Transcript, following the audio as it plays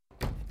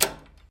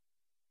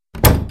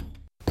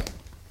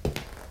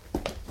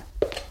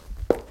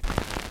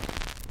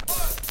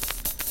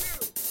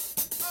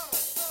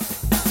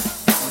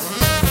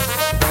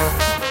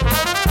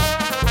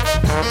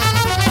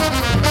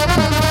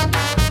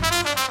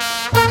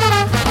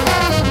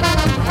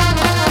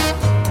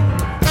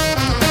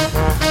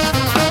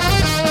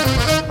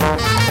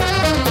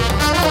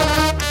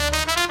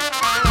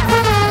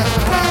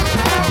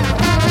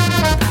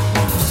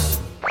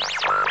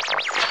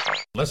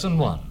Lesson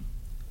 1.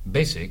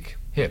 Basic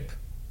Hip.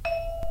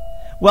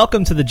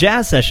 Welcome to the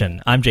Jazz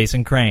Session. I'm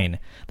Jason Crane.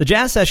 The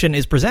Jazz Session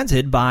is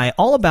presented by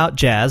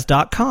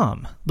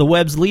allaboutjazz.com, the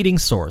web's leading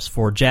source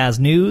for jazz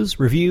news,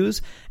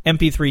 reviews,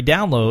 MP3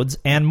 downloads,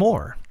 and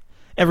more.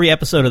 Every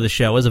episode of the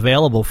show is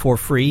available for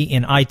free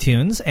in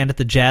iTunes and at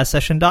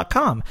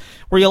thejazzsession.com,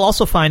 where you'll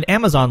also find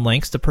Amazon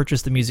links to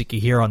purchase the music you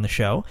hear on the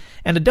show,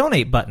 and a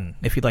donate button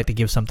if you'd like to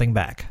give something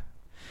back.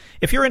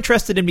 If you're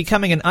interested in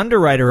becoming an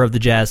underwriter of the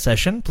Jazz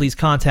Session, please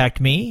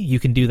contact me. You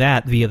can do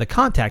that via the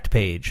contact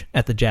page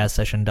at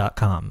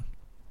thejazzsession.com.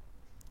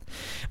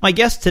 My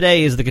guest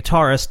today is the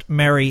guitarist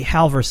Mary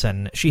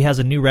Halvorson. She has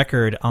a new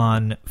record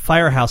on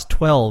Firehouse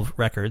 12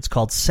 Records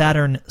called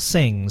Saturn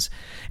Sings,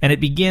 and it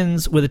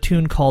begins with a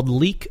tune called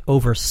Leak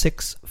Over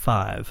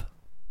 6/5.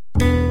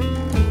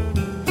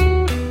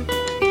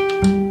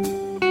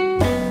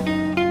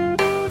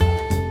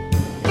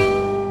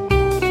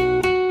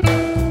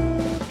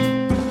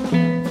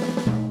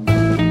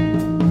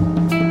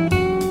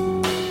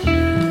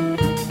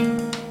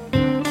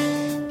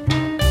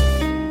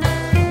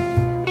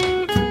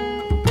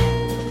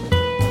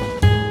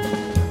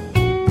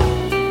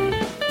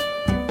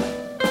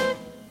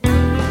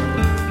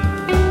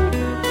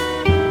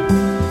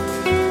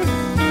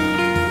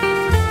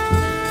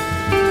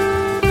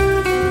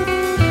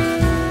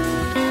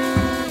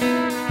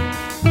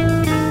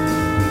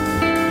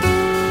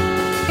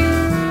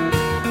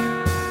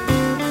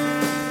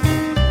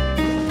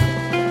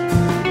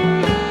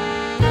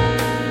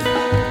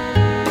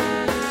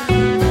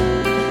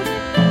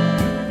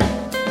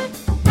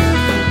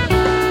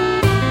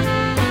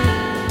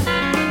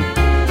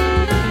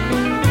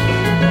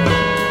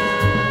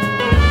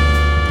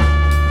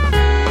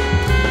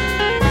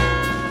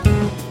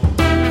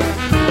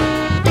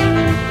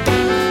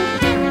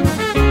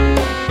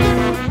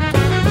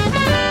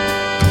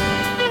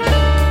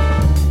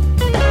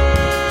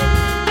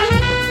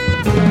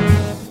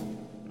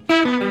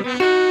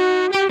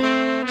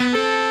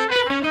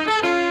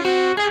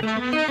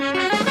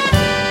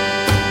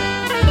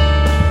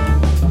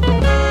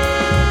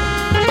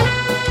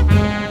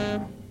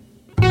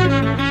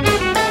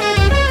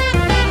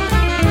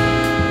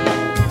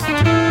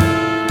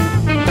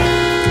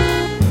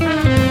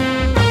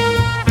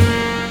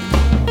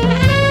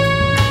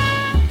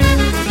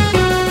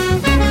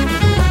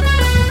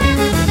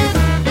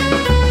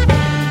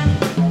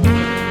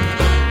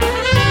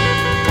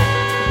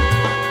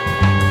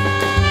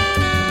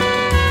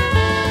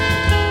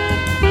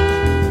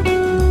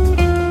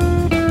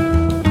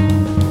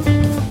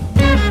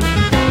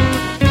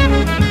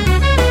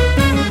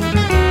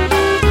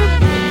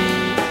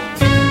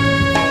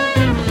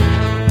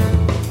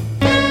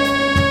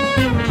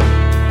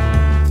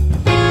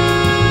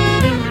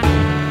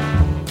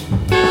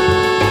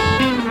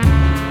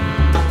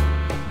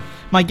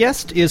 My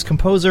guest is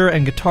composer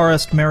and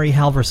guitarist Mary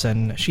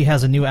Halvorson. She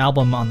has a new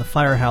album on the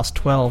Firehouse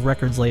 12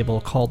 Records label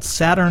called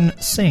Saturn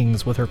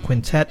Sings with her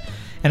quintet,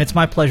 and it's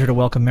my pleasure to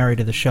welcome Mary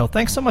to the show.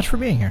 Thanks so much for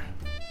being here.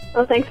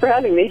 Well, thanks for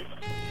having me.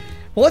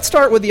 Well, let's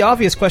start with the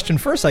obvious question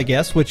first, I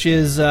guess, which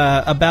is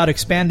about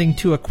expanding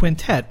to a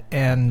quintet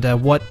and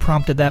what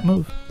prompted that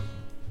move.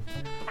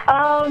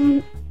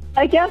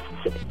 I guess,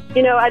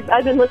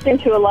 I've been listening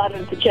to a lot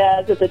of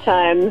jazz at the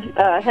time,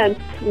 hence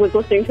was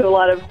listening to a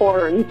lot of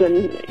horns,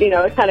 and,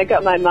 it kind of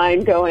got my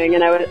mind going,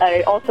 and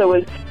I also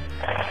was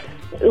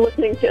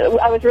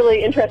I was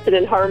really interested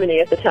in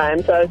harmony at the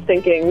time, so I was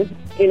thinking,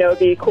 it'd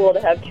be cool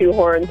to have two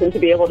horns and to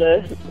be able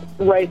to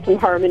write some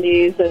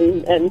harmonies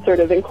and sort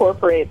of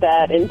incorporate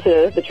that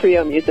into the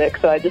trio music,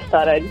 so I just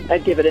thought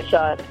I'd give it a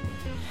shot.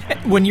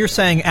 When you're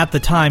saying at the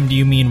time, do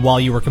you mean while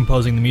you were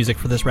composing the music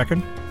for this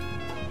record?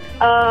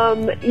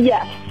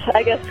 Yes,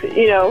 I guess,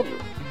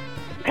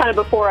 kind of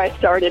before I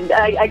started,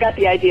 I got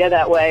the idea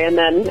that way, and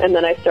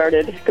then I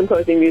started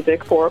composing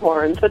music for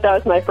horns, but that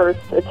was my first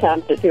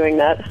attempt at doing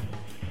that.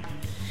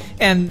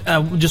 And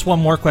just one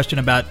more question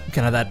about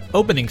kind of that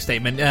opening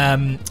statement.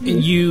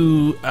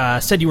 You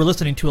said you were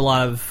listening to a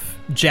lot of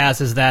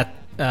jazz. Is that,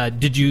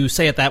 did you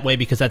say it that way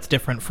because that's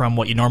different from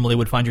what you normally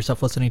would find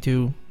yourself listening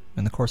to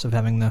in the course of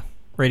having the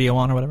radio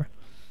on or whatever?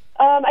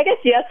 I guess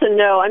yes and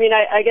no. I mean,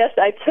 I guess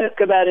I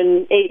took about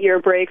an 8-year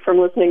break from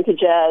listening to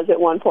jazz at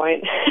one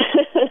point.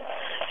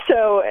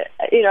 So,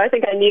 I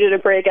think I needed a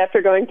break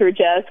after going through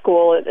jazz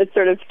school. It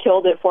sort of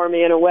killed it for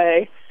me in a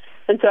way.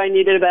 And so I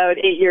needed about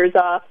 8 years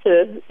off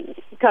to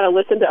kind of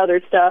listen to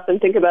other stuff and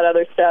think about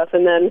other stuff.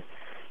 And then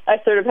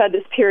I sort of had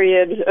this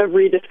period of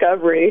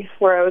rediscovery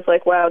where I was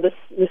like, wow, this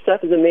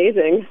stuff is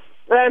amazing.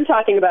 And I'm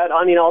talking about,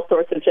 all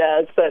sorts of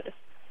jazz, but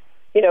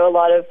a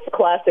lot of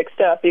classic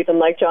stuff, even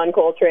like John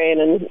Coltrane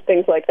and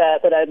things like that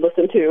I'd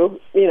listened to,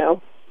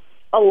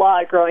 a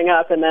lot growing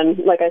up. And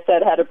then, like I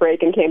said, had a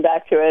break and came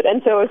back to it.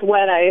 And so it was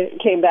when I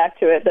came back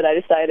to it that I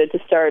decided to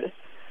start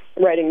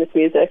writing this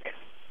music.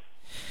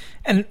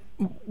 And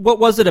what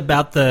was it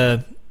about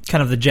the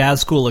kind of the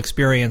jazz school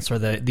experience or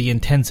the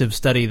intensive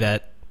study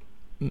that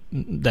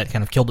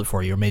kind of killed it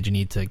for you or made you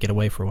need to get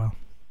away for a while?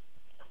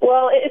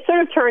 Well, it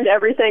sort of turned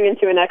everything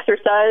into an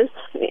exercise.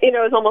 You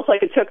know, it was almost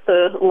like it took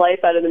the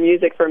life out of the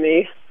music for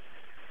me,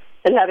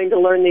 and having to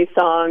learn these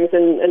songs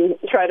and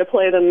try to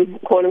play them,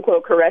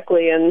 quote-unquote,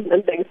 correctly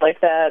and things like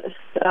that.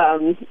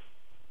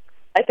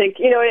 I think,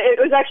 you know, it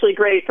was actually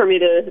great for me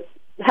to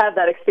have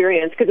that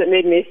experience because it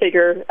made me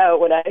figure out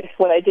what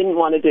I didn't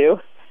want to do.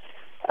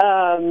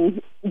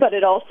 But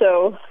it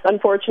also,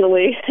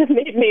 unfortunately,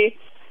 made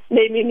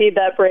me need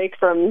that break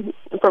from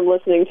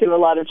listening to a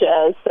lot of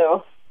jazz.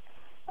 So,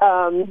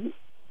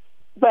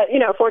 but, you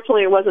know,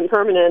 fortunately it wasn't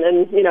permanent,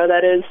 and, you know,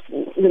 that is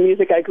the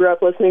music I grew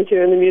up listening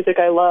to and the music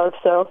I love,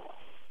 so.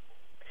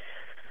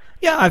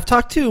 Yeah, I've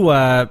talked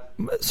to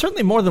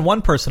certainly more than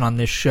one person on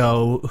this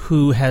show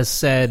who has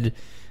said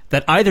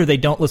that either they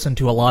don't listen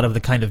to a lot of the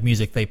kind of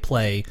music they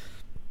play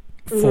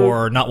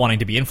for not wanting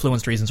to be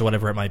influenced reasons or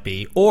whatever it might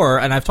be, or,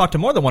 and I've talked to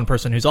more than one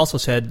person who's also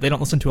said they don't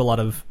listen to a lot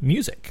of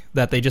music,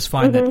 that they just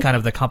find that kind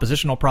of the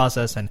compositional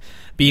process and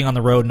being on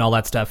the road and all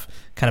that stuff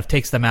kind of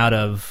takes them out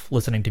of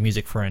listening to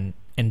music for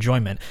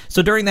enjoyment.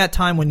 So during that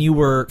time when you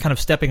were kind of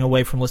stepping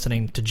away from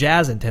listening to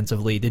jazz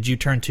intensively, did you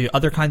turn to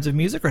other kinds of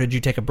music, or did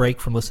you take a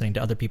break from listening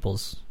to other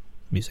people's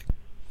music?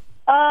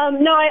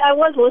 No, I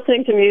was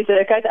listening to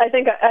music. I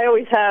think I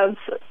always have,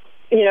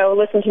 you know,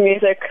 listened to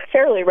music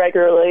fairly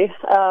regularly.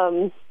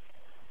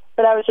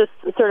 But I was just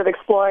sort of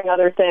exploring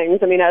other things.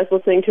 I mean, I was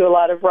listening to a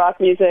lot of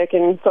rock music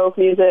and folk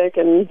music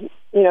and,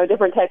 you know,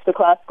 different types of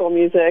classical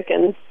music.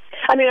 And,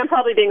 I mean, I'm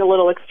probably being a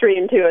little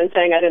extreme, too, in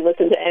saying I didn't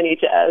listen to any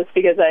jazz,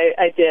 because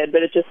I did,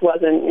 but it just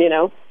wasn't, you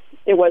know,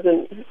 it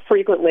wasn't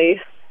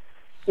frequently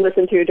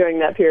listened to during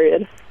that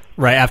period.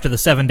 Right, after the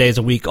 7 days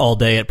a week all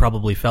day, it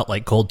probably felt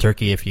like cold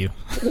turkey if you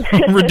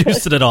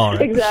reduced it at all,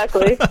 right?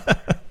 Exactly.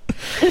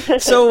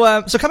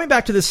 So coming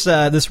back to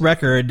this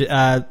record,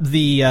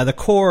 the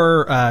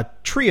core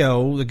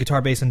trio, the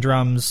guitar, bass, and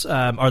drums,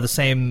 are the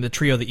same, the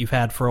trio that you've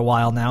had for a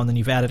while now, and then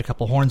you've added a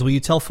couple horns. Will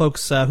you tell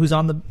folks who's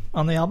on the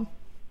album?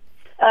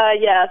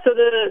 Yeah, so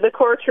the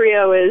core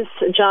trio is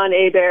John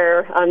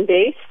Hebert on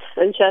bass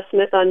and Chess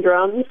Smith on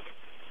drums,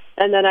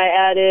 and then I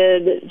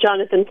added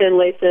Jonathan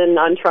Finlayson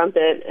on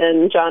trumpet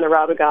and John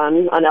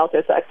Arabagon on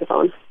alto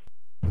saxophone.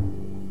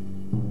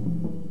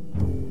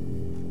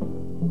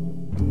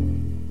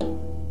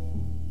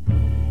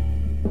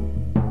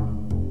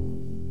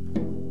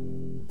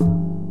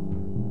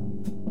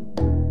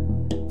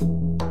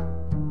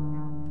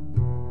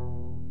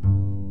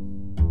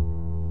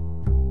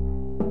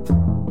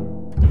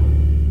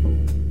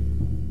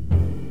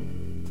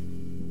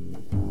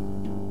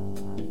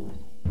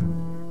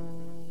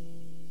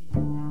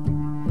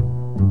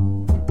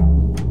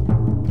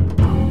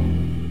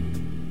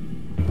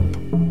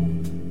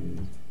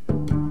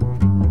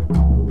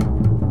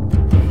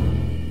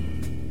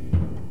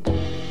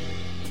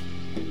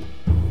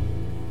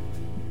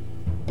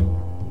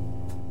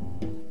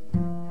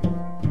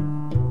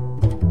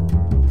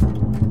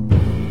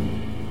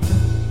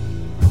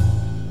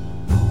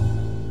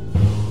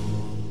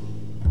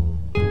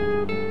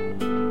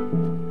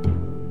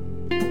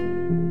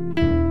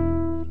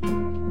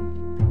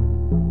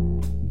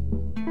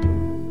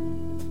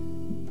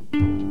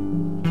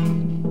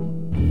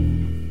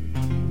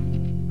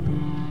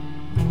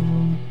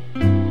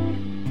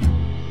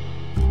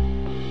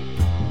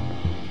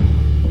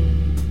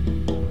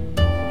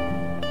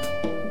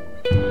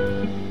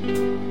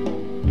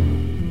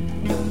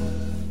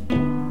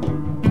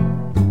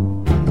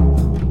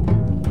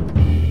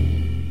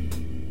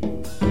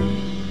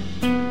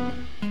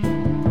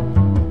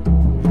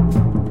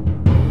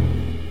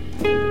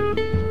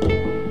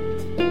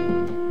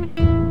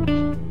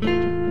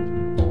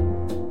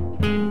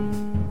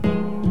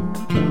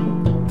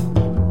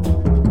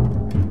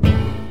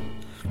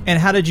 And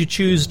how did you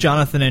choose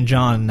Jonathan and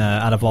John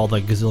out of all the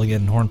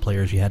gazillion horn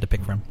players you had to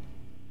pick from?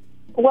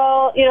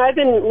 Well, you know, I've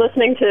been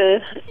listening to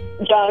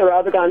John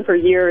Arabagon for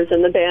years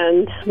in the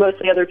band.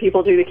 Mostly other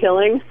people do the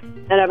killing,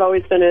 and I've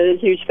always been a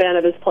huge fan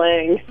of his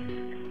playing.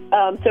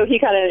 So he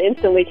kind of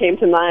instantly came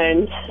to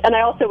mind. And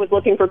I also was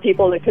looking for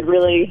people that could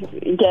really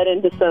get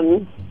into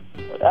some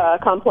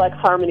complex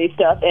harmony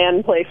stuff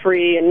and play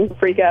free and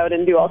freak out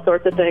and do all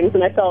sorts of things.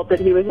 And I felt that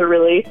he was a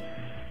really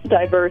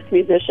diverse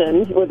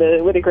musician with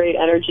a great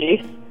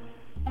energy.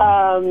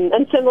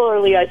 And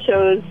similarly, I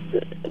chose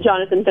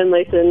Jonathan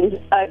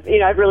Finlayson.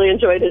 I've really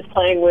enjoyed his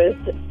playing with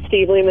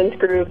Steve Lehman's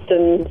groups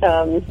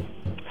and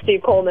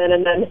Steve Coleman,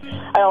 and then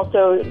I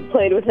also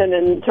played with him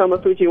in Toma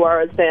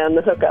Fujiwara's band,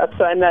 The Hookup.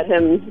 So I met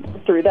him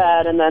through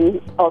that, and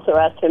then also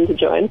asked him to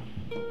join.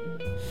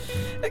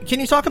 Can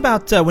you talk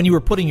about when you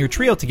were putting your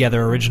trio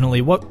together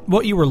originally?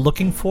 What you were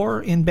looking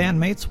for in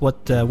bandmates?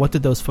 What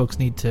did those folks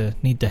need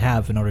to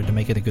have in order to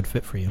make it a good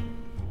fit for you?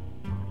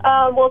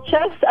 Well,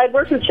 Chess, I'd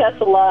worked with Chess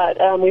a lot.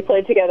 We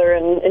played together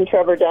in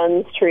Trevor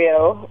Dunn's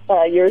trio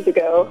years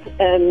ago,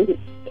 and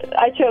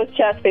I chose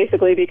Chess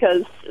basically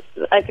because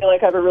I feel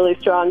like I have a really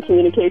strong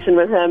communication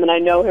with him, and I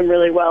know him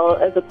really well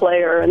as a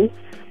player, and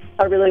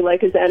I really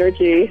like his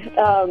energy.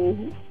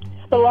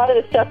 But a lot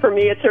of the stuff for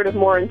me, it's sort of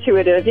more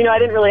intuitive. You know, I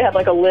didn't really have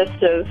like a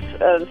list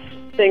of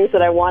things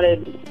that I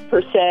wanted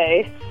per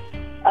se.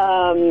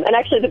 And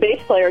actually the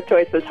bass player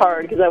choice was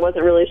hard because I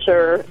wasn't really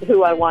sure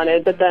who I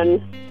wanted. But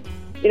then,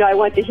 I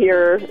went to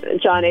hear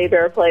John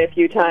Abair play a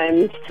few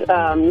times.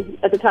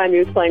 At the time he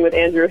was playing with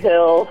Andrew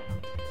Hill.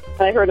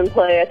 And I heard him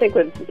play, I think,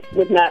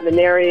 with Matt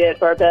Maneri at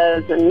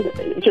Barbez,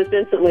 and just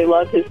instantly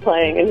loved his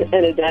playing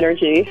and his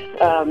energy.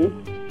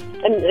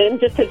 And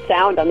just his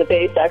sound on the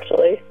bass,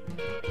 actually.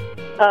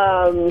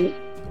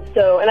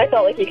 And I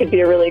felt like he could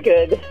be a really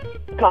good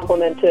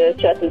complement to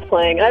Chess's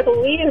playing. And I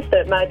believe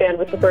that my band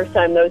was the first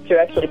time those two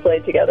actually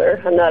played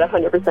together. I'm not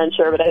 100%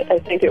 sure, but I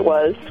think it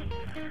was.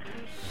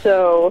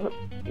 So,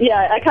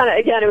 yeah, I kind of,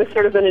 again, it was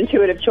sort of an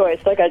intuitive choice.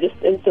 Like, I just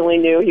instantly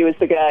knew he was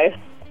the guy.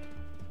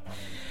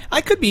 I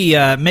could be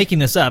making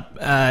this up,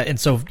 and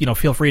so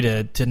feel free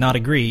to not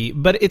agree.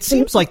 But it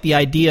seems like the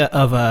idea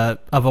of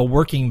a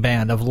working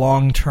band, of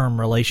long-term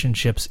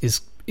relationships,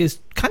 is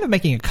kind of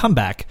making a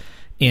comeback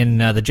in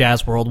the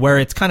jazz world, where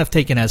it's kind of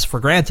taken as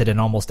for granted in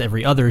almost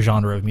every other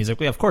genre of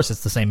music. Of course,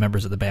 it's the same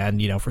members of the band,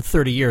 for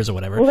 30 years or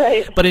whatever.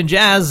 Right. But in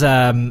jazz,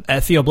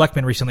 Theo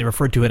Bleckman recently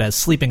referred to it as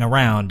sleeping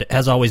around,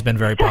 has always been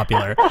very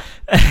popular.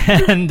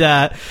 and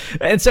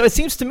so it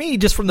seems to me,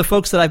 just from the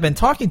folks that I've been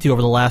talking to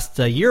over the last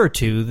year or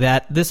two,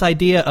 that this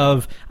idea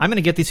of, I'm going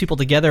to get these people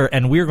together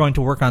and we're going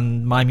to work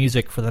on my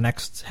music for the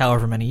next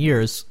however many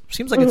years,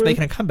 seems like it's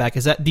making a comeback.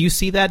 Do you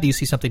see that? Do you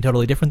see something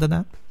totally different than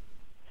that?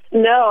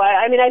 No,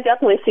 I mean, I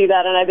definitely see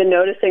that, and I've been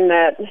noticing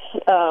that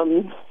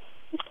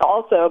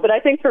also. But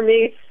I think for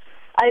me,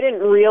 I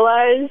didn't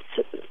realize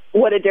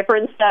what a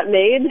difference that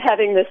made,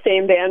 having the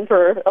same band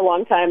for a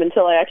long time,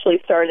 until I actually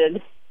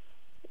started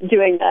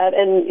doing that.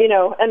 And,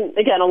 and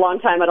again, a long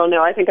time, I don't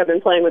know. I think I've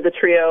been playing with the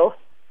trio,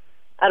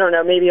 I don't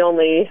know, maybe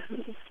only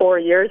 4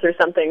 years or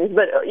something.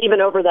 But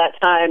even over that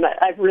time,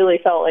 I've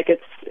really felt like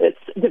it's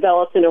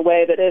developed in a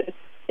way that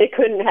it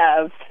couldn't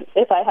have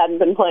if I hadn't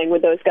been playing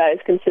with those guys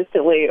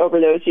consistently over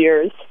those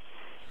years.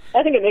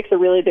 I think it makes a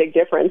really big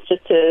difference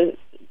just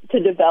to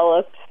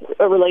develop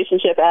a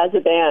relationship as a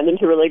band and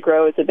to really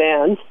grow as a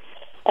band.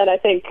 And I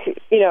think,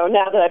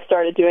 now that I've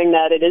started doing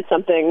that, it is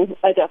something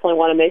I definitely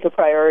want to make a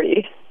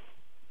priority.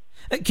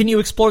 Can you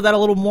explore that a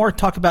little more?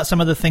 Talk about some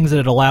of the things that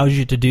it allows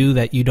you to do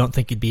that you don't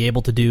think you'd be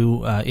able to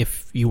do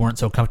if you weren't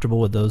so comfortable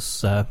with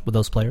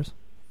those players?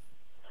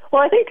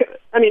 Well,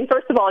 I mean,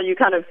 first of all, you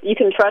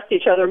can trust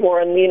each other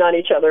more and lean on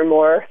each other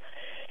more.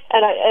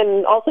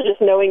 And also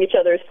just knowing each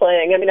other's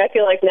playing. I mean, I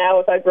feel like now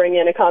if I bring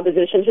in a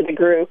composition to the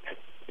group,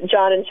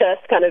 John and Chess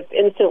kind of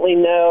instantly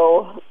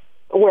know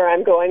where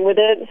I'm going with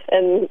it.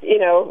 And,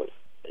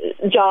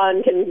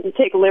 John can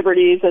take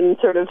liberties and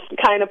sort of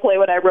kind of play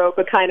what I wrote,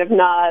 but kind of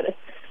not.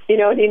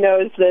 And he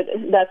knows that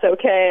that's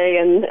okay.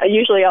 And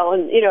usually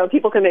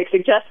people can make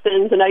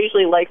suggestions, and I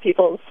usually like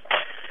people's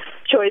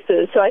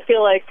choices. So I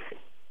feel like,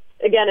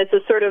 again, it's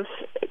a sort of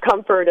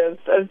comfort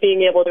of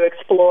being able to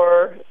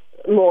explore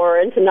more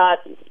and to not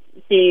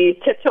be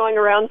tiptoeing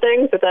around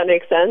things, if that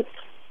makes sense.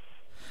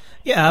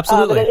 Yeah,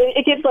 absolutely.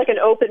 It gives like an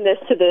openness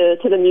to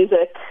the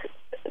music,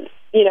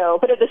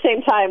 but at the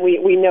same time,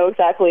 we know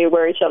exactly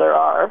where each other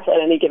are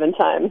at any given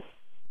time.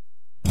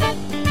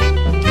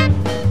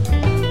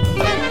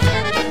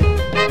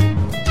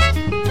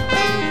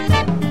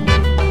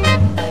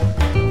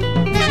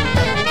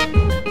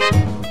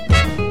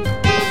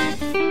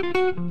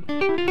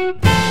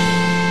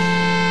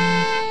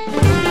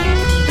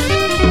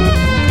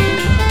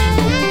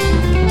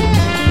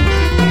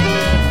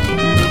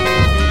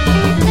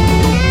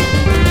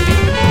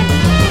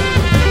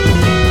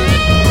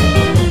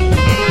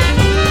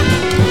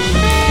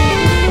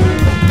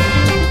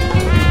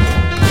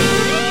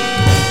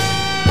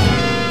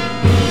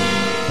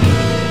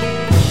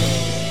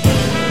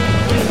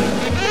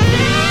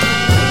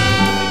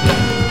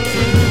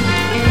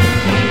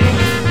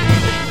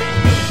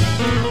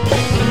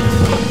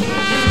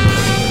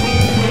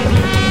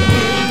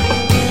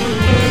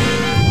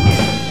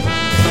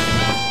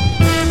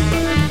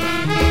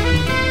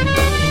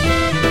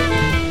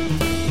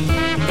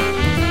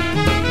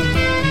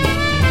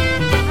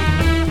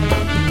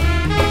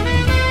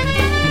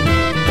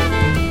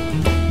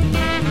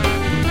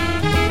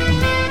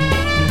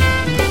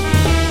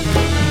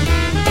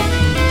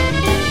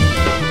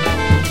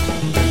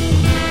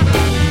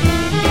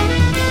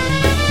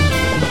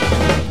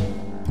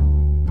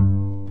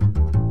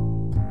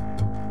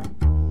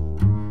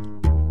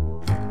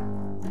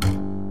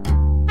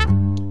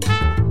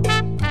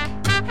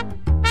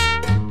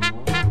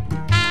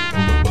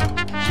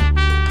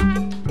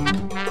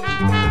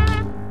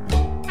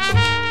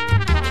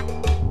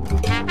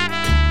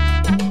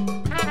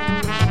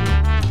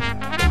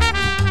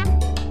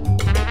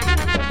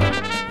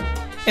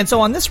 And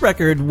so on this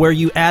record, where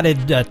you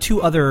added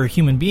two other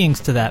human beings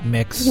to that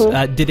mix,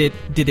 did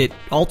it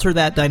alter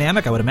that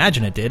dynamic? I would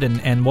imagine it did.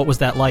 And what was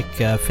that like,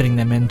 fitting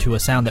them into a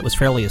sound that was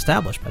fairly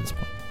established by this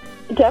point?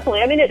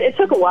 Definitely. I mean, it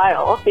took a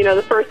while.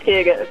 The first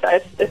gig,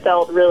 it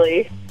felt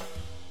really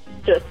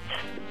just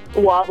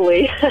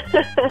wobbly. And,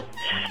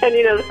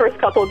 the first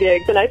couple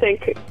gigs. And I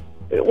think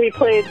we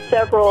played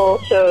several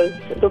shows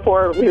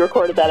before we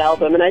recorded that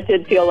album. And I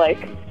did feel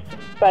like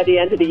by the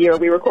end of the year.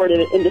 We recorded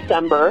it in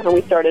December, and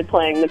we started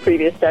playing the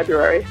previous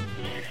February.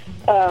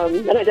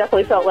 And I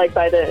definitely felt like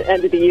by the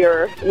end of the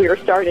year, we were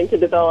starting to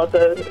develop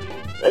a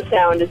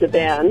sound as a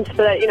band.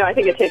 But, I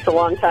think it takes a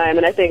long time,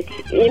 and I think,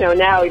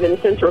 now, even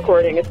since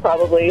recording, it's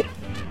probably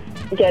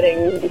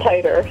getting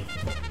tighter,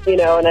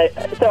 and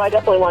so I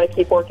definitely want to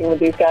keep working with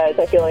these guys.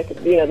 I feel like,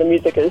 the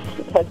music has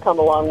come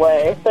a long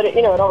way, but,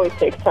 it always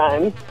takes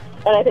time.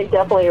 And I think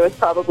definitely it was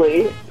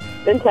probably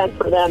intense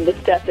for them to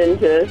step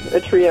into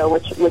a trio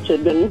which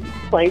had been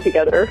playing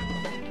together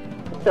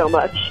so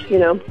much,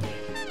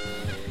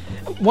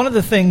 One of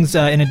the things,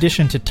 in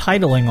addition to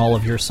titling all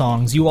of your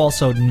songs, you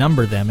also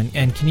number them.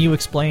 And can you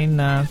explain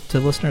to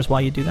listeners why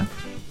you do that?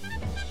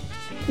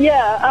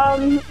 Yeah,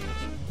 I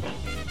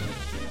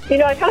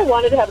kind of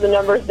wanted to have the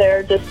numbers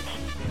there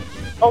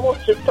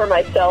almost just for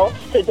myself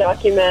to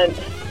document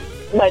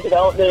my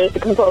development as a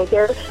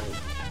composer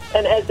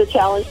and as a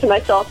challenge to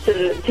myself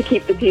to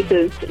keep the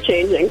pieces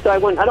changing. So I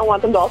don't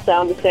want them to all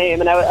sound the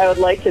same, and I would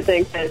like to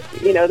think that,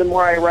 the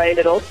more I write,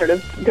 it'll sort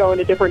of go in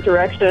a different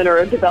direction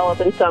or develop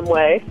in some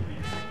way.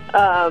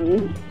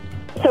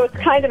 So it's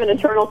kind of an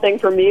internal thing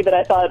for me, but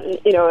I thought,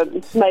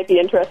 it might be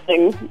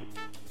interesting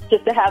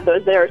just to have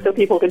those there so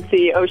people could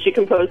see, oh, she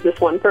composed this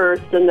one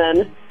first, and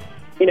then,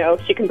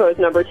 she composed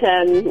number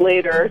 10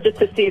 later, just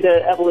to see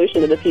the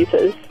evolution of the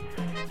pieces.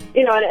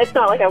 And it's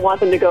not like I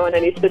want them to go in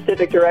any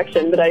specific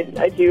direction, but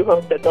I do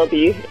hope that they'll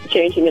be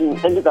changing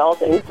and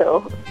developing,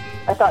 so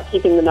I thought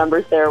keeping the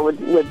numbers there would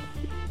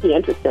be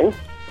interesting.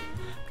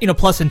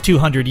 Plus in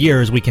 200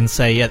 years, we can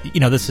say,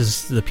 this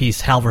is the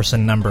piece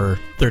Halvorson number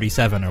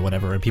 37 or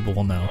whatever, and people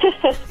will know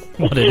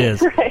what it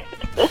is. Right.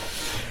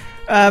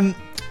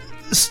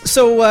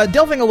 So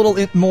delving a little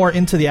more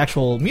into the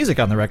actual music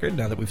on the record,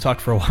 now that we've talked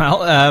for a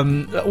while,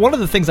 one of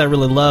the things I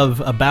really love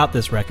about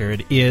this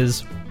record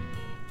is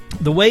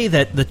the way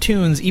that the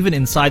tunes, even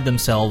inside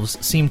themselves,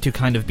 seem to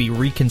kind of be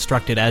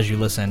reconstructed as you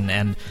listen,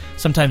 and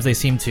sometimes they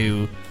seem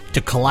to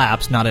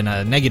collapse, not in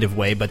a negative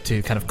way, but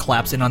to kind of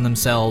collapse in on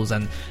themselves,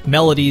 and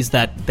melodies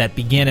that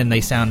begin and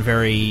they sound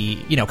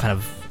very, kind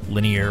of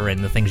linear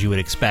and the things you would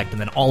expect, and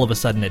then all of a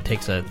sudden it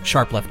takes a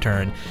sharp left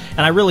turn.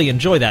 And I really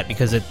enjoy that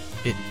because it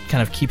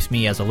kind of keeps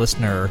me as a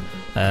listener,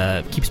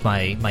 keeps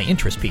my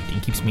interest peaked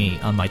and keeps me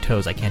on my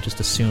toes. I can't just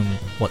assume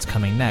what's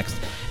coming next.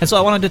 And so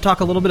I wanted to talk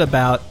a little bit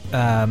about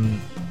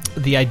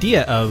the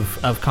idea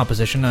of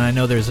composition, and I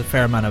know there's a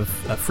fair amount of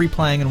free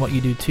playing in what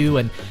you do too,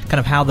 and kind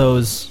of how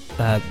those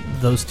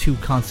two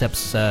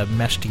concepts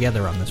mesh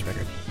together on this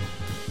record.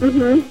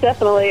 Mm-hmm,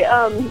 definitely.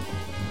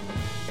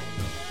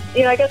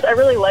 I guess I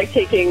really like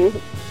taking,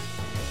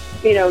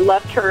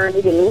 left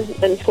turns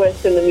and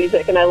twists in the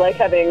music, and I like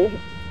having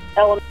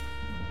elements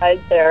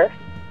there.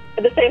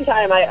 At the same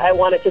time, I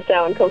want it to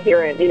sound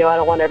coherent. I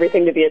don't want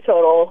everything to be a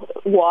total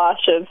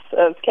wash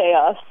of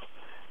chaos.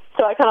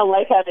 So I kind of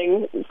like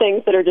having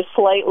things that are just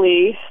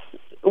slightly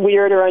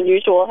weird or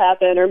unusual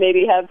happen, or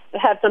maybe have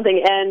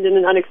something end in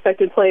an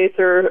unexpected place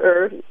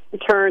or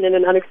turn in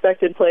an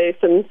unexpected place.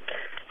 And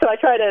so I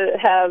try to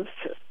have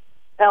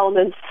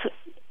elements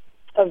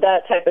of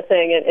that type of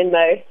thing in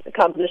my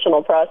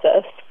compositional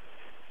process.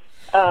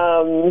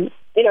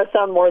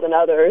 Some more than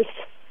others.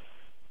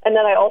 And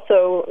then I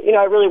also,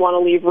 I really want to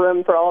leave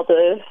room for all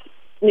the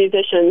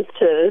musicians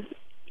to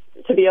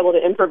be able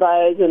to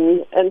improvise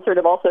and sort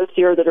of also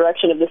steer the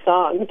direction of the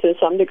song to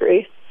some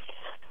degree.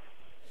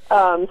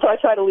 So I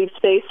try to leave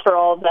space for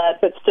all of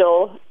that, but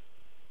still,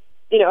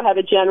 have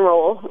a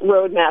general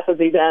roadmap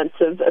of events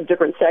of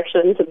different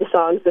sections of the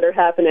songs that are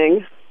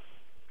happening.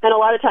 And a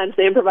lot of times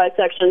the improvised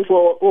sections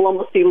will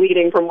almost be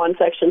leading from one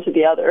section to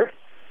the other.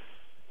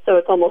 So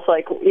it's almost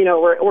like,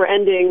 we're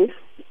ending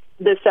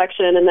this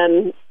section, and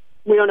then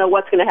we don't know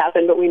what's going to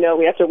happen, but we know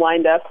we have to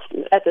wind up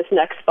at this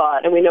next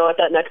spot, and we know what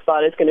that next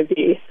spot is going to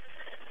be.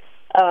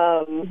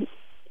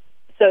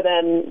 So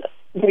then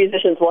the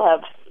musicians will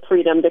have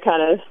freedom to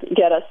kind of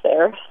get us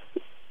there.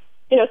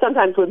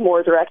 Sometimes with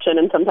more direction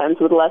and sometimes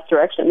with less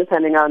direction,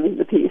 depending on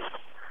the piece.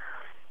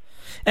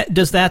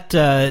 Does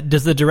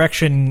the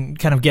direction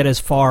kind of get as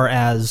far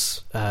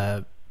as,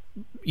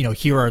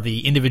 here are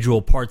the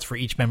individual parts for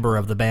each member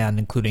of the band,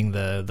 including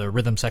the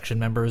rhythm section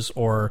members,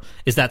 or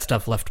is that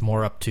stuff left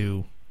more up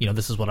to,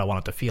 this is what I want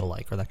it to feel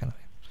like, or that kind of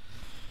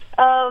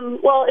thing?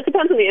 Well, it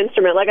depends on the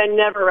instrument. Like, I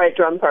never write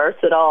drum parts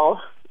at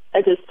all.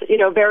 I just,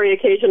 very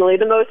occasionally,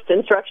 the most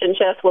instruction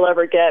chess will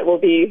ever get will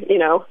be,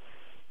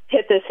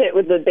 hit this hit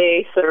with the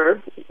bass,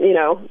 or,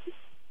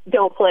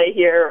 don't play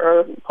here,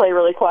 or play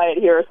really quiet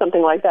here, or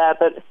something like that.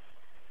 But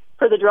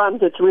for the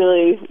drums, it's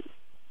really,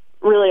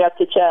 really up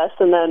to chess.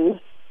 And then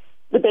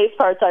the bass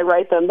parts, I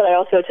write them, but I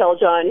also tell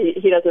John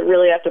he doesn't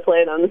really have to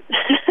play them.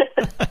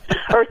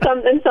 Or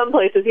in some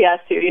places he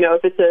has to,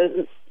 if it's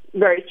a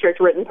very strict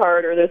written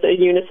part, or there's a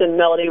unison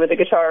melody with a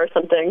guitar or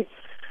something.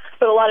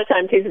 But a lot of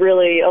times he's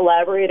really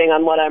elaborating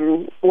on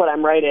what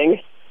I'm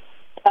writing.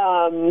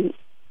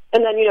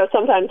 And then,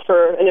 sometimes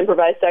for an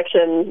improvised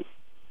section,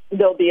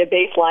 there'll be a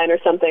bass line or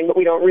something, but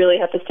we don't really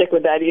have to stick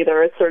with that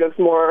either. It's sort of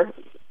more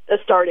a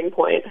starting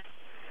point.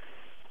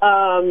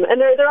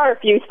 And there are a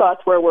few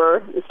spots where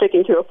we're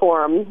sticking to a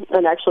form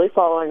and actually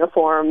following a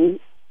form.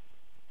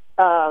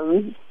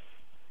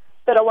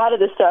 But a lot of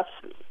this stuff,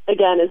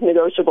 again, is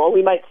negotiable.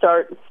 We might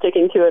start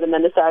sticking to it and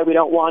then decide we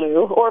don't want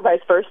to, or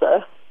vice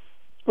versa.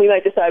 We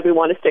might decide we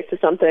want to stick to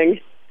something.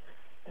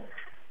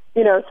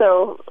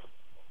 So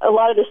a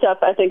lot of this stuff,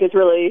 I think, is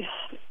really,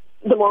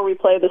 the more we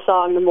play the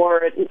song, the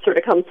more it sort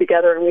of comes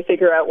together and we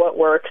figure out what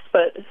works.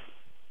 But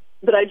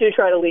I do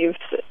try to leave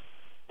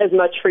as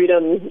much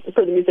freedom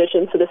for the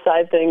musicians to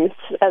decide things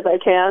as I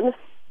can.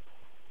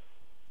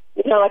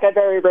 Like I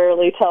very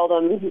rarely tell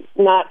them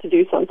not to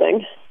do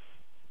something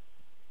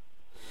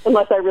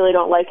unless I really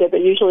don't like it,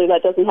 but usually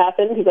that doesn't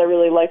happen because I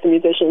really like the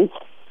musicians.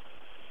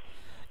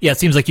 Yeah, it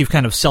seems like you've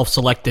kind of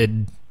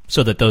self-selected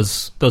so that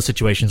those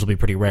situations will be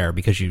pretty rare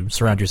because you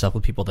surround yourself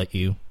with people that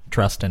you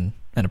trust and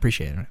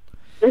appreciate.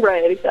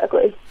 Right,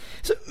 exactly.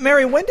 So,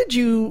 Mary, when did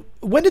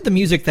the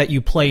music that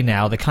you play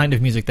now, the kind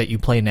of music that you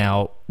play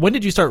now, when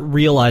did you start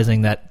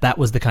realizing that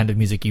was the kind of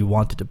music you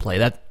wanted to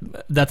play?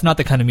 That's not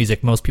the kind of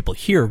music most people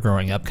hear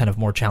growing up, kind of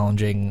more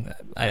challenging,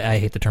 I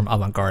hate the term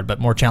avant-garde, but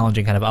more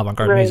challenging kind of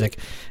avant-garde music.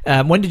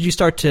 When did you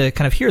start to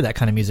kind of hear that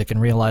kind of music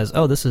and realize,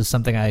 oh, this is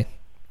something I'd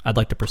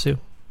like to pursue?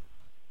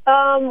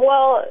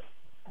 Well,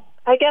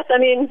 I guess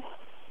I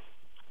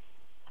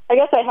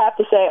have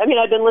to say,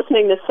 I've been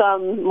listening to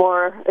some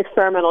more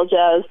experimental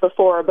jazz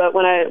before, but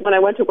when I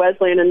went to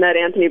Wesleyan and met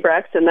Anthony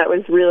Braxton, that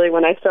was really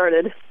when I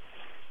started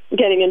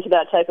getting into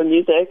that type of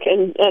music.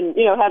 And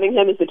having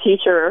him as a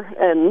teacher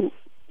and,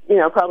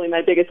 probably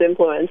my biggest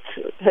influence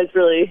has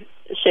really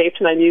shaped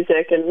my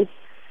music and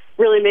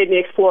really made me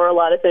explore a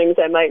lot of things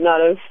I might not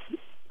have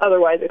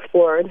otherwise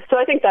explored. So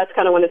I think that's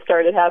kind of when it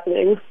started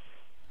happening,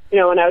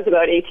 when I was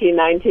about 18,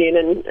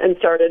 19 and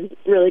started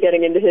really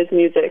getting into his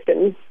music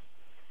and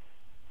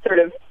sort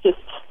of just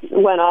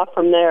went off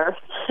from there.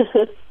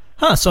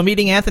 So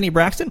meeting Anthony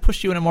Braxton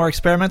pushed you in a more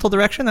experimental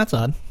direction? That's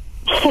odd.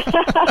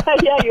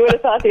 Yeah, you would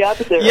have thought the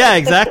opposite. Right? Yeah,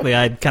 exactly.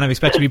 I'd kind of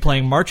expect you to be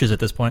playing marches at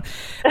this point.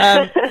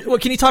 Well,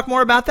 can you talk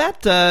more about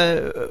that?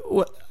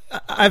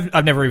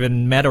 I've never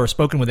even met or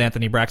spoken with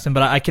Anthony Braxton,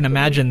 but I can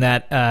imagine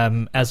that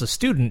as a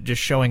student,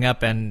 just showing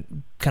up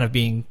and kind of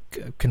being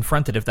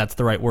confronted, if that's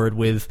the right word,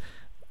 with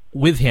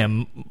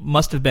him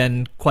must have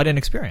been quite an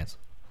experience.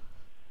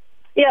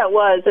 Yeah, it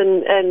was,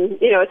 and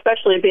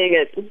especially being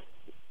at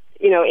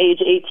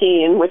age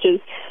 18, which is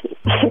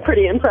a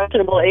pretty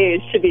impressionable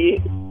age to be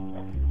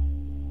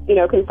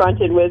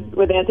confronted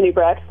with Anthony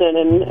Braxton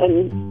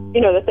and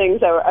the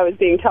things I was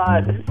being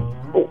taught.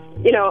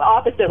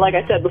 Opposite, like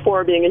I said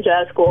before, being in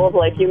jazz school, of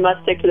like you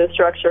must stick to the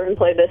structure and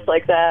play this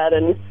like that,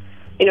 and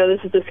this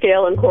is the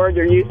scale and chord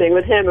you're using.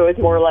 With him, it was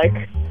more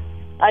like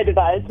I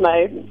devised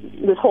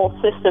this whole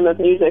system of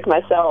music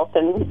myself,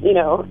 and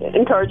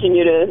encouraging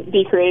you to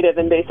be creative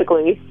and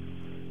basically,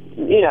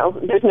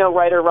 there's no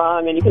right or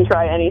wrong, and you can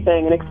try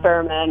anything and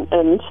experiment.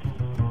 And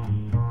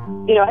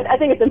I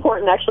think it's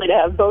important actually to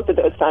have both of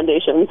those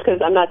foundations,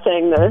 because I'm not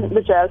saying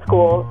the jazz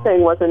school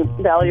thing wasn't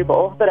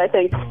valuable, but I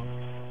think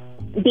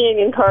being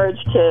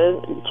encouraged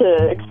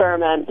to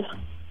experiment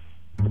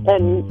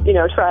and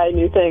try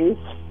new things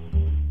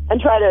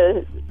and try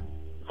to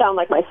sound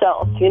like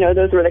myself.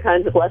 Those were the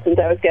kinds of lessons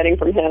I was getting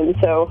from him.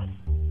 So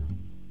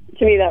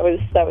to me, that was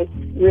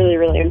really,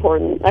 really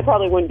important. I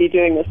probably wouldn't be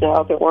doing this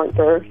now if it weren't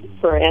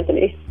for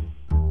Anthony.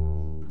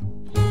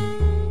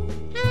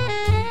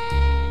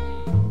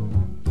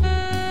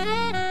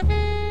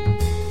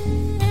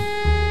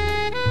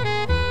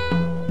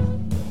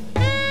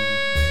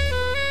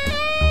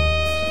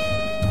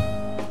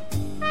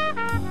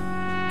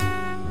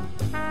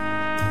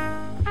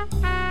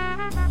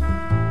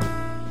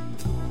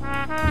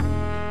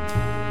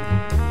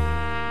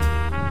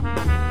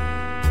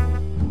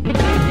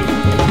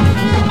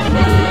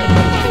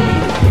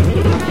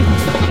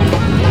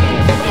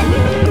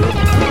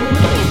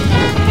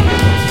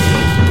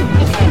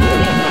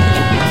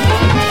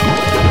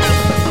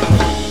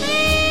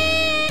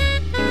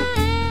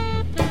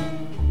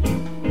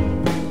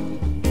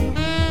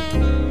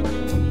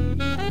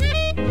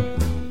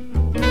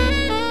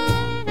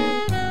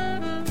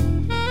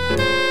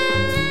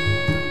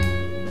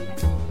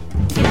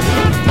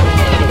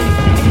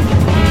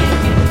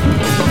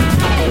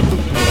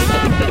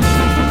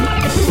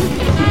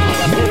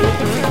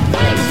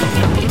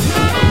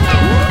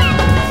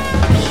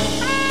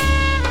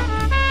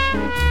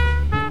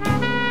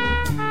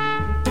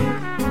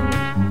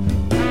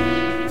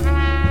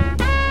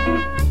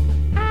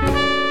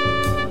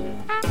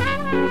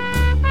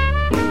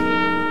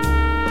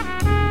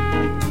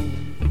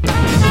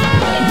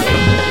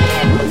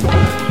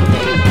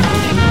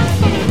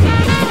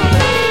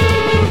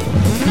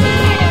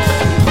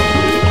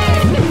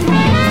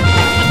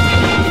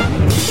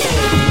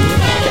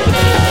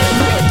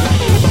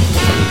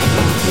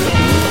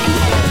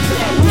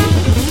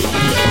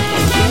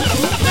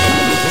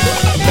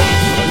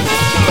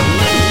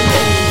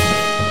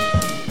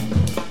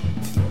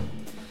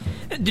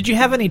 you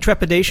have any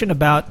trepidation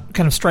about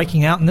kind of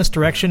striking out in this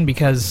direction?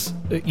 Because,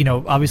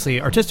 obviously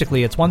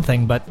artistically it's one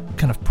thing, but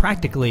kind of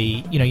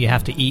practically, you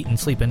have to eat and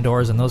sleep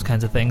indoors and those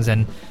kinds of things.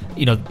 And,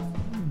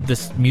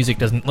 this music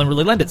doesn't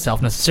really lend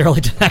itself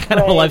necessarily to that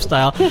kind of a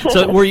lifestyle.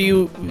 So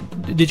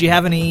did you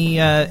have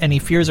any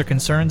fears or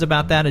concerns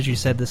about that as you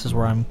said, this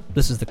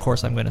is the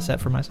course I'm going to set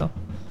for myself?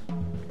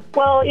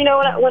 Well,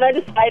 when I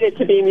decided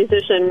to be a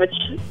musician, which,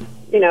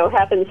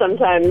 happened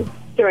sometime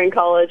during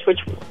college, which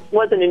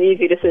wasn't an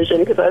easy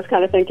decision because I was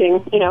kind of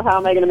thinking, how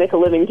am I going to make a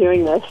living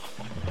doing this?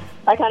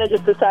 I kind of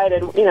just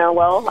decided,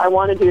 well, I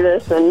want to do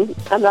this, and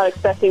I'm not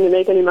expecting to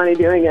make any money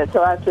doing it.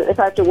 So if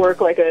I have to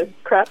work like a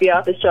crappy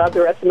office job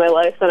the rest of my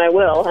life, then I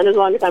will. And as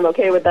long as I'm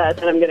okay with that,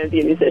 then I'm going to be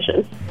a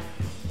musician.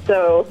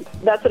 So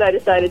that's what I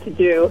decided to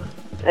do.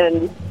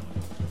 And,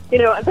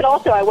 but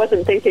also I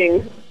wasn't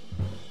thinking,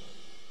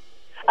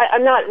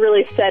 I'm not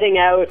really setting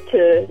out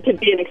to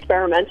be an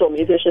experimental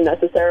musician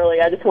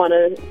necessarily. I just want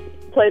to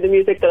play the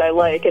music that I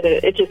like, and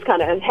it just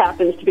kind of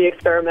happens to be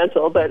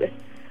experimental. But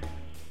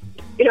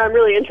I'm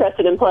really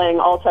interested in playing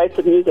all types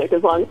of music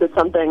as long as it's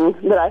something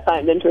that I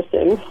find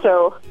interesting.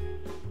 So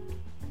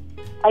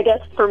I guess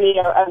for me,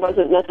 I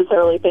wasn't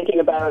necessarily thinking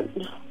about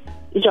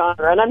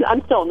genre, and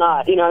I'm still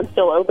not. I'm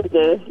still open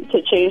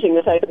to changing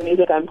the type of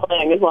music I'm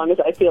playing as long as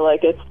I feel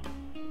like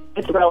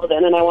it's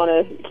relevant and I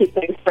want to keep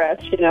things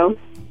fresh,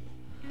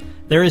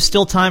 There is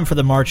still time for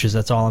the marches,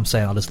 that's all I'm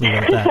saying. I'll just leave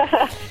it at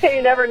that. Hey,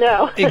 you never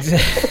know.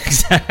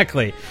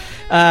 Exactly.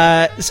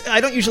 I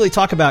don't usually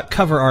talk about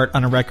cover art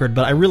on a record,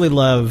 but I really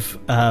love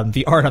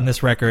the art on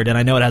this record, and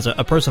I know it has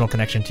a personal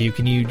connection to you.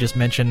 Can you just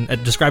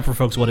describe for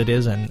folks what it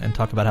is and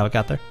talk about how it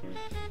got there?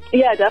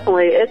 Yeah,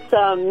 definitely. It's,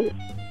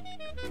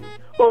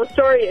 well, the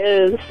story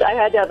is I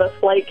had to have a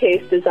flight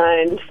case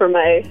designed for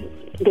my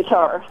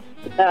guitar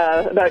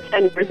about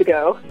 10 years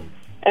ago.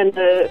 And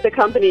the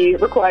company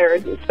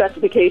required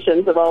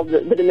specifications of all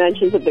the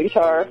dimensions of the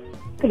guitar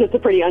because it's a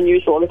pretty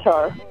unusual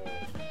guitar.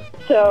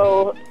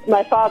 So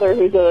my father,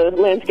 who's a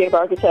landscape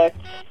architect,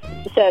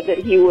 said that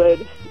he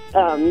would,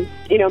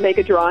 make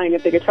a drawing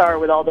of the guitar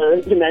with all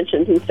the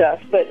dimensions and stuff.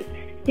 But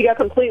he got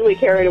completely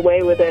carried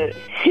away with it,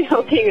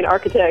 being an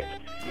architect.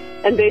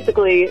 And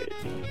basically,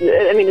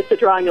 it's the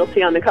drawing you'll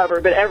see on the cover,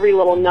 but every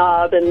little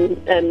knob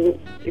and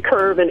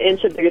curve and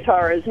inch of the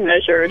guitar is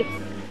measured.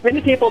 The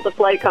people at the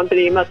flight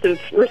company must have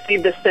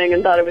received this thing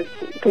and thought it was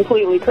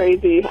completely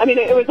crazy.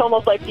 It was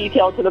almost like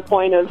detailed to the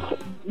point of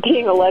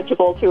being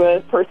illegible to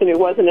a person who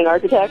wasn't an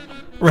architect.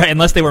 Right,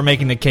 unless they were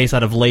making the case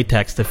out of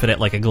latex to fit it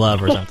like a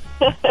glove or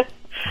something.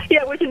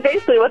 Yeah, which is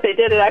basically what they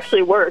did. It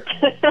actually worked.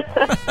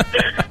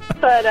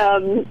 But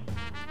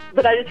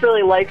I just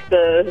really liked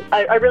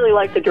I really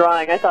liked the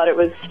drawing. I thought it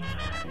was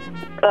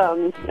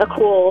a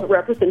cool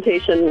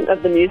representation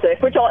of the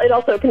music, which it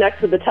also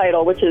connects with the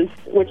title, which is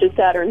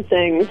Saturn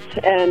Sings.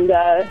 And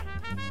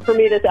for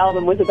me, this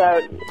album was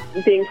about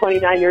being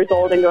 29 years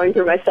old and going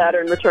through my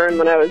Saturn return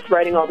when I was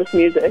writing all this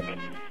music.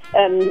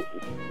 And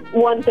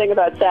one thing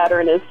about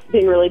Saturn is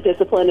being really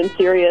disciplined and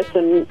serious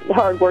and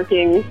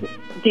hardworking,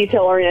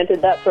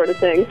 detail-oriented, that sort of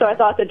thing. So I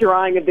thought the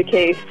drawing of the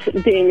case,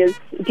 being as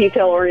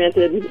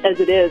detail-oriented as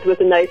it is, was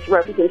a nice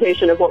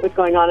representation of what was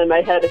going on in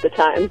my head at the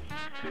time.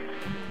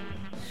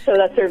 So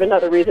that's sort of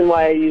another reason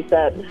why I use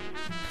that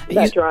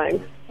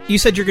drawing. You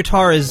said your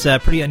guitar is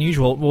pretty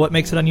unusual. What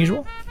makes it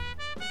unusual?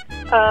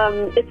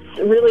 It's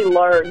really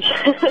large.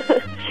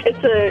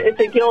 It's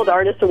a Guild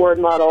Artist Award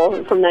model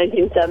from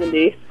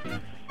 1970.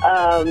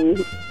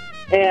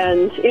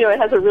 And, it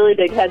has a really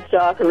big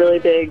headstock, a really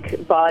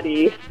big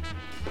body.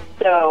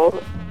 So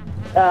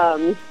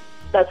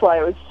that's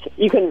why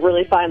you couldn't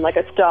really find like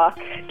a stock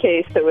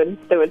case that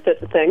would fit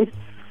the thing.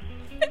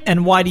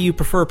 And why do you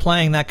prefer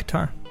playing that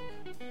guitar?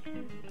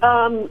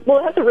 Well,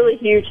 it has a really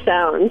huge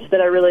sound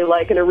that I really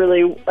like, and a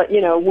really,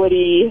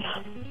 woody,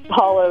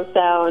 hollow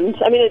sound.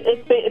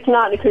 It's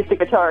not an acoustic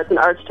guitar; it's an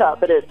arch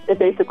top, but it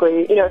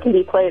basically, it can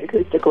be played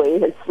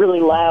acoustically. It's really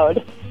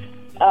loud.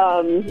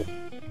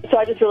 So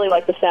I just really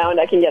like the sound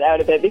I can get out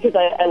of it because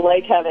I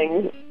like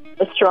having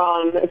a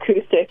strong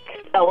acoustic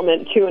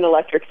element to an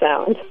electric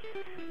sound,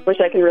 which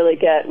I can really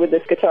get with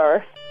this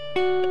guitar.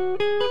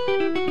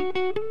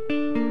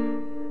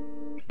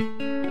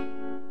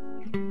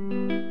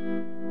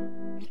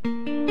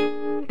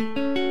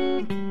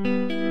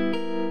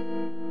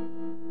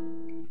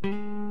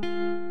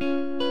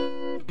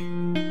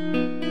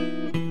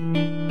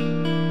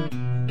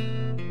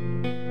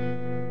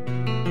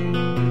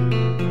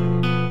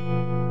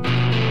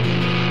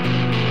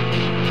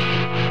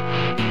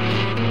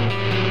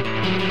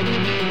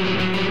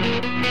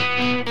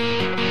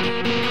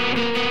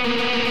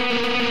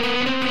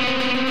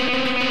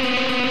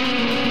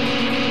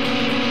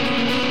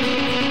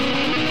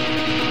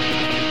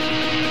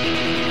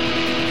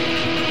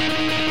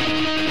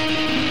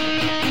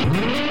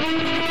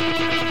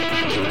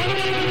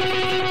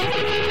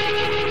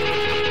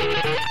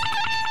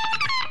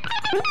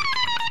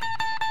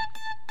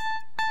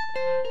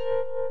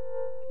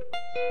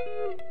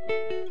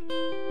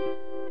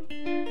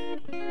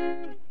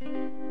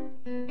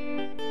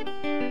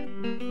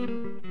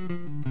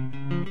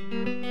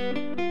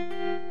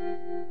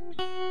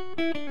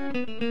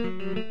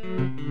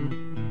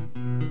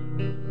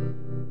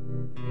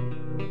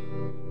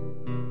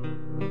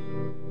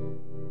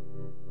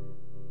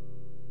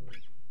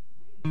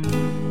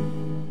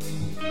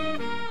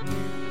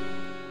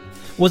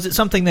 Was it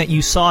something that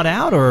you sought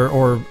out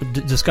or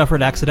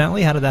discovered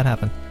accidentally? How did that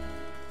happen?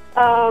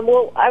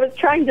 Well, I was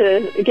trying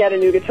to get a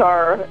new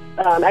guitar.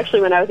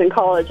 Actually, when I was in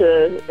college,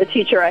 a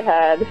teacher I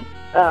had,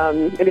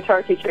 a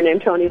guitar teacher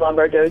named Tony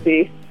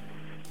Lombardozzi,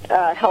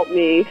 helped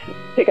me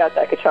pick out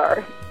that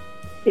guitar.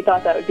 He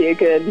thought that would be a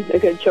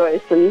good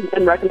choice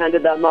and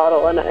recommended that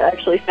model. And I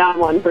actually found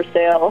one for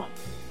sale.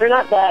 They're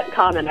not that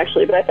common,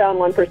 actually, but I found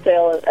one for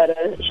sale at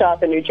a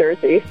shop in New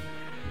Jersey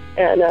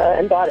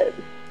and bought it.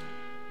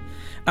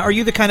 Are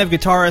you the kind of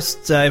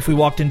guitarist, if we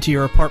walked into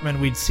your apartment,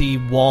 we'd see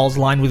walls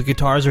lined with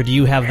guitars, or do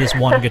you have this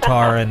one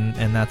guitar and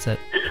that's it?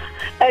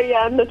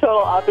 Yeah, I'm the total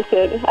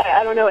opposite.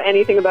 I don't know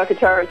anything about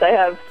guitars.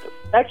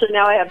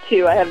 Now I have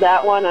two. I have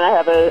that one, and I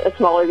have a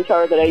smaller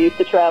guitar that I use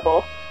to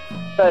travel.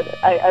 But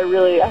I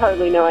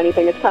hardly know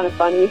anything. It's kind of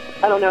funny.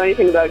 I don't know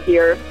anything about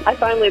gear. I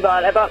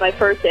bought my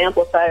first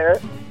amplifier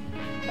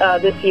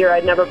this year.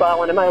 I'd never bought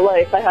one in my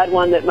life. I had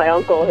one that my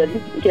uncle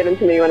had given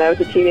to me when I was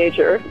a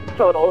teenager.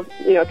 Total,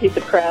 piece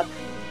of crap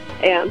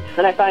amp.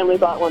 And I finally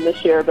bought one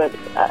this year, but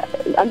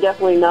I'm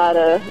definitely not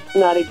a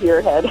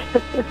gearhead.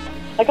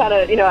 I kind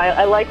of,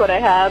 I like what I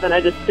have, and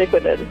I just stick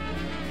with it.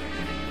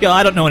 Yeah,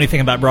 I don't know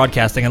anything about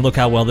broadcasting, and look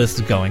how well this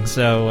is going.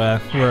 So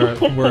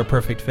we're a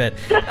perfect fit.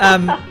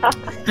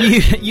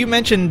 You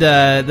mentioned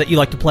that you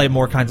like to play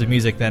more kinds of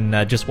music than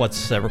just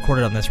what's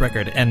recorded on this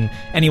record, and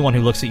anyone who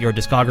looks at your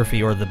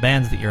discography or the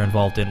bands that you're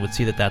involved in would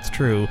see that that's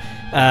true.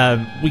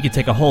 We could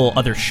take a whole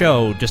other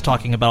show just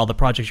talking about all the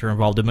projects you're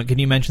involved in, but can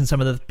you mention some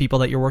of the people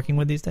that you're working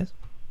with these days?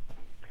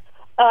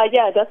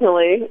 Yeah,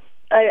 definitely.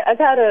 I've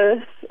had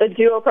a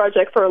duo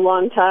project for a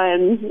long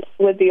time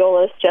with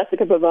violist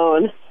Jessica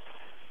Pavone,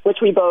 which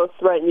we both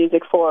write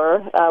music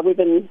for. We've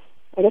been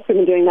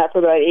doing that for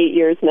about 8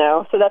 years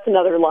now. So that's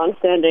another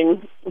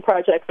long-standing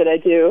project that I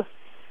do.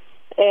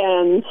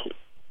 And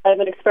I have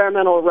an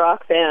experimental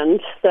rock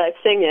band that I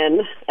sing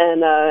in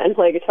and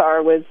play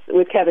guitar with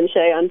Kevin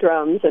Shea on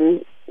drums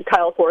and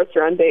Kyle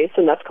Forster on bass,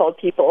 and that's called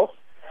People.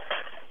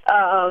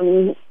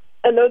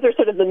 And those are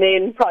sort of the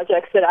main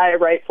projects that I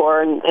write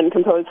for and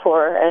compose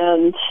for.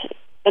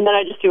 And then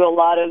I just do a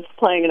lot of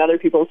playing in other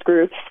people's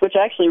groups, which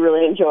I actually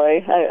really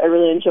enjoy. I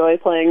really enjoy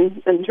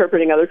playing and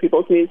interpreting other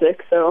people's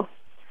music, so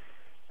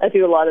I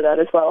do a lot of that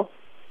as well.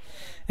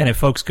 And if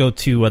folks go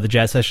to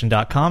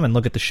thejazzsession.com and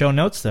look at the show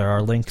notes, there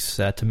are links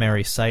to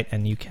Mary's site,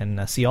 and you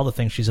can see all the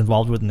things she's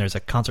involved with, and there's a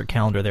concert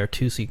calendar there,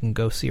 too, so you can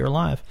go see her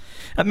live.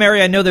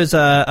 Mary, I know there's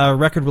a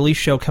record release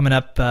show coming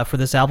up for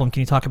this album. Can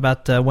you talk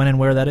about when and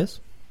where that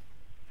is?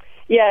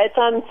 Yeah, it's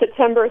on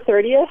September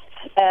 30th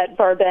at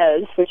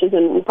Barbez, which is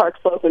in Park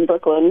Slope in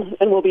Brooklyn,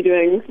 and we'll be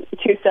doing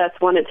two sets,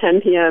 one at 10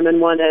 p.m. and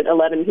one at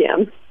 11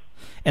 p.m.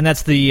 And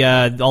that's the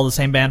all the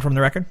same band from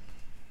the record?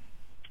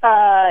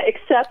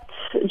 Except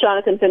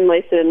Jonathan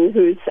Finlayson,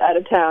 who's out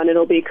of town.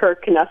 It'll be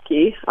Kirk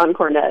Kanufsky on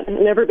cornet,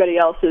 and everybody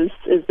else is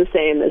the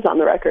same as on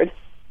the record.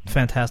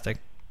 Fantastic.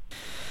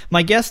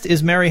 My guest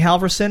is Mary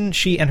Halvorson.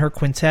 She and her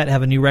quintet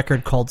have a new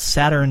record called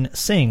Saturn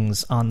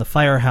Sings on the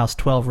Firehouse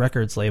 12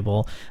 Records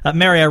label.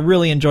 Mary, I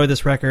really enjoyed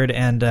this record,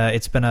 and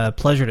it's been a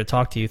pleasure to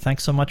talk to you.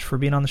 Thanks so much for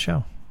being on the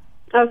show.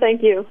 Oh,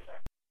 thank you.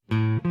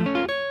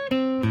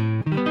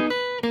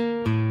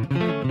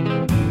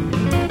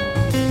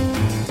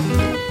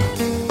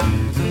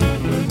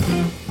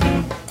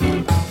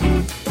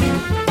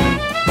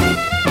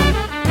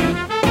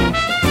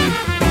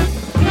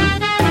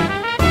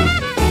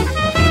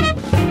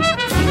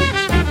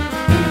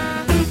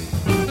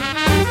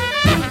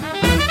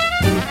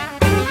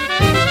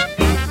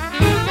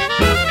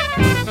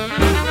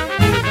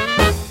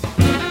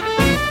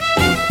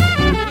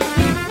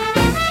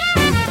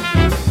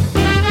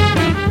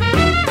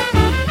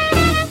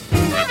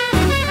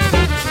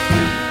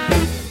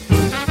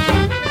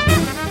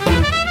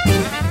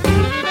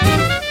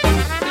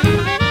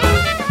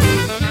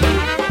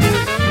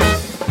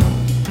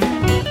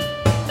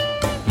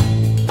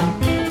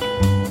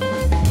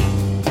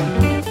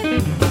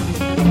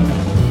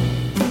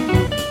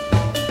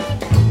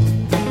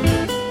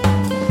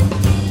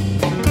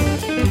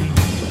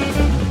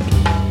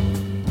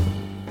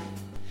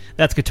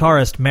 That's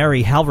guitarist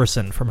Mary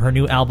Halvorson from her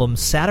new album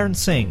Saturn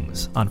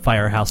Sings on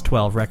Firehouse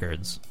 12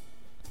 Records.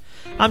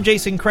 I'm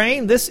Jason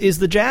Crane. This is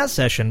The Jazz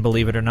Session,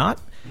 believe it or not,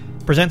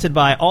 presented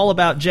by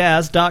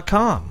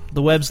AllAboutJazz.com,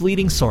 the web's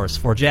leading source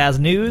for jazz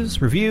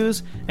news,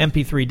 reviews,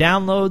 MP3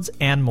 downloads,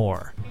 and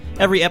more.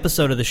 Every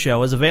episode of the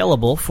show is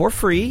available for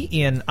free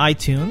in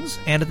iTunes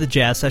and at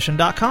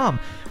thejazzsession.com,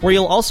 where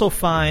you'll also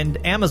find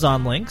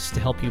Amazon links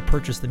to help you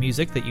purchase the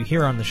music that you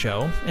hear on the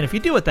show. And if you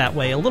do it that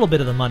way, a little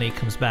bit of the money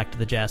comes back to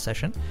the Jazz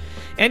Session.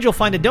 And you'll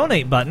find a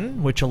donate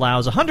button, which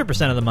allows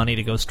 100% of the money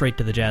to go straight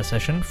to the Jazz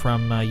Session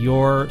from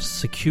your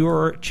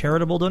secure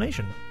charitable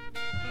donation.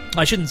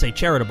 I shouldn't say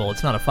charitable,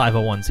 it's not a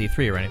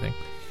 501c3 or anything.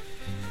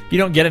 You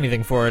don't get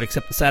anything for it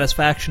except the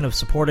satisfaction of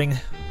supporting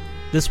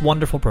this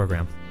wonderful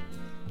program.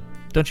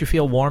 Don't you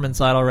feel warm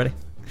inside already?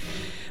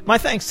 My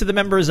thanks to the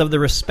members of the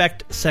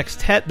Respect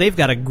Sextet. They've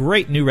got a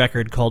great new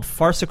record called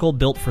Farcical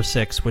Built for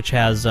Six, which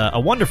has a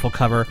wonderful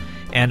cover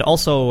and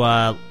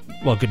also,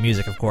 good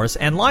music, of course,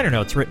 and liner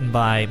notes written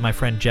by my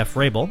friend Jeff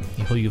Rabel,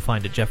 who you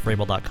find at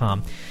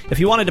jeffrabel.com. If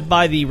you wanted to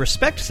buy the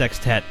Respect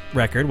Sextet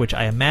record, which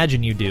I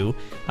imagine you do,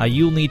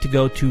 you'll need to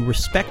go to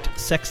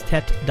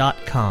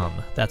respectsextet.com.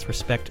 That's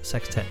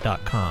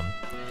respectsextet.com.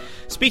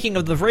 Speaking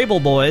of the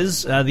Vrabel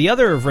boys, the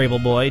other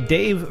Vrabel boy,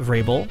 Dave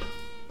Vrabel,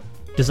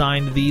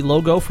 designed the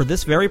logo for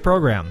this very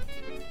program.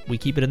 We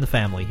keep it in the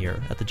family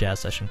here at the Jazz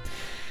Session.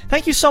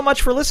 Thank you so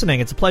much for listening.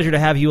 It's a pleasure to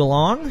have you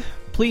along.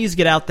 Please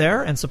get out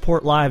there and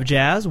support live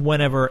jazz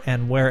whenever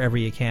and wherever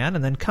you can,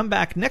 and then come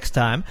back next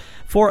time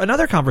for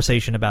another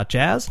conversation about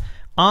jazz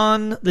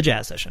on the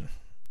Jazz Session.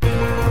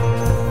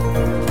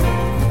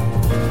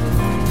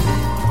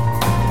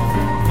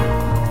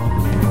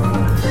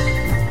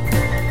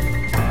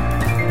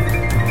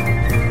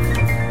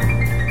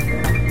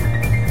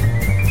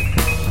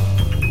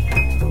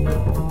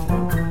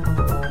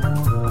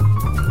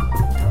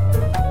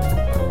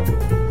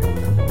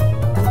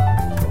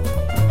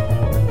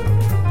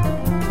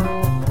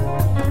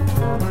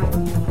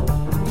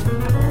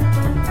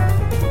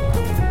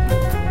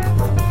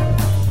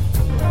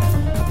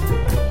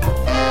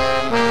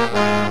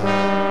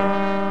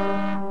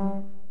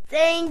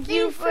 Thank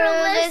you for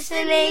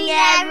listening,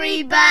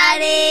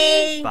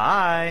 everybody.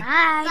 Bye.